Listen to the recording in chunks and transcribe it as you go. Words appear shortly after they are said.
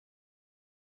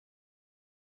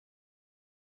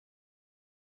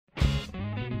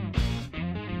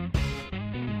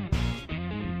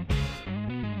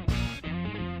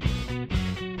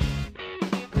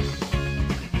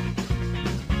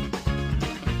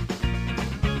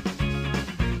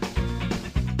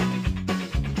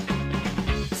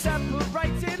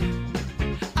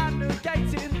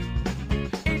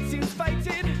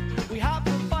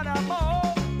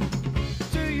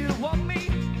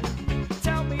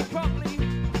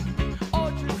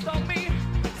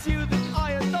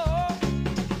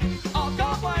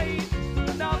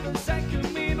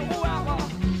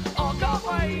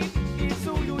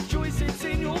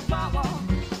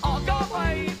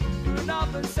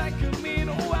second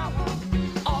minute hour.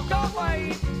 I can't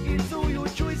wait, it's all your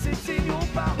choice, it's in your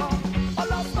power. I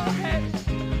lost my head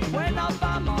when I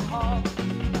found my heart,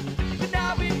 but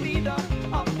now in neither,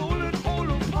 I'm falling all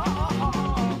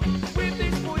apart. With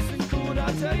this voice and chord,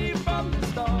 I tell you from the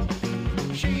start,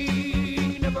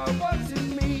 she never wanted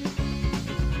me.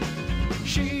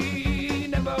 She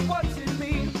never wanted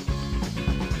me.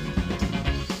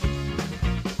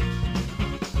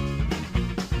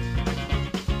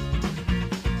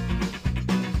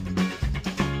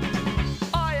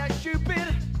 I act stupid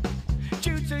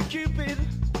due to Cupid.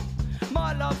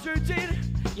 My love's rooted,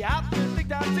 you have to think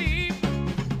that deep.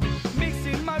 Mixed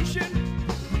emotion,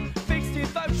 fixed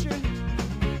devotion,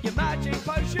 your magic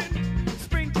potion,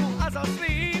 sprinkle as I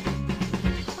sleep.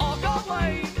 I can't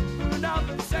wait for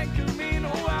another second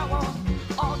minute hour.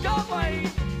 I can't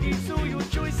wait, it's all your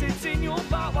choice, it's in your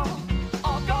power.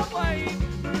 I can't wait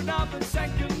for another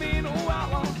second minute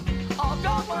hour. I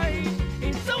can't wait,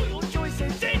 it's all your choice,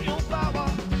 it's in your power.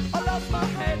 I lost my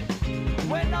head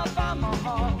when I found my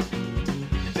heart,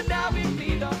 but now in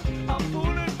neither, I'm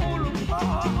falling all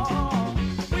apart.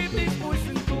 With this voice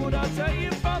and chord, I tell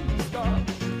you from the start,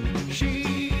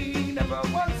 she never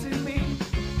wanted me.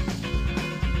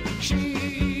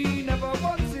 She never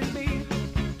wanted me.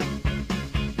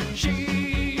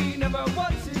 She never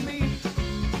wanted me.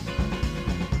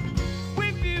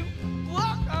 With you, I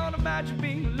can't imagine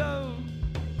being alone.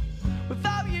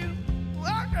 Without you,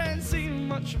 I can't see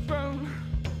much of grown.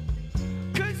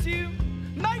 'Cause you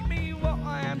made me what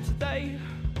I am today.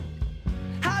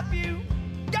 Have you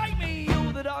gave me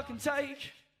all that I can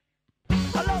take.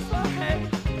 I lost my head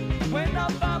when I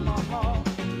found my heart,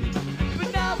 but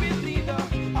now with neither,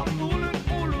 I'm falling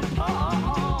all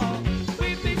apart.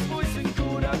 With this voice and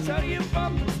chord, I tell you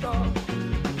from the start,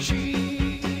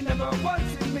 she never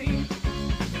wanted me.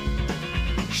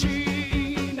 She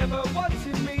never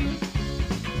wanted me.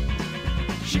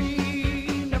 She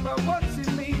never wanted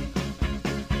me.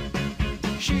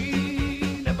 She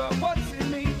never wanted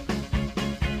me.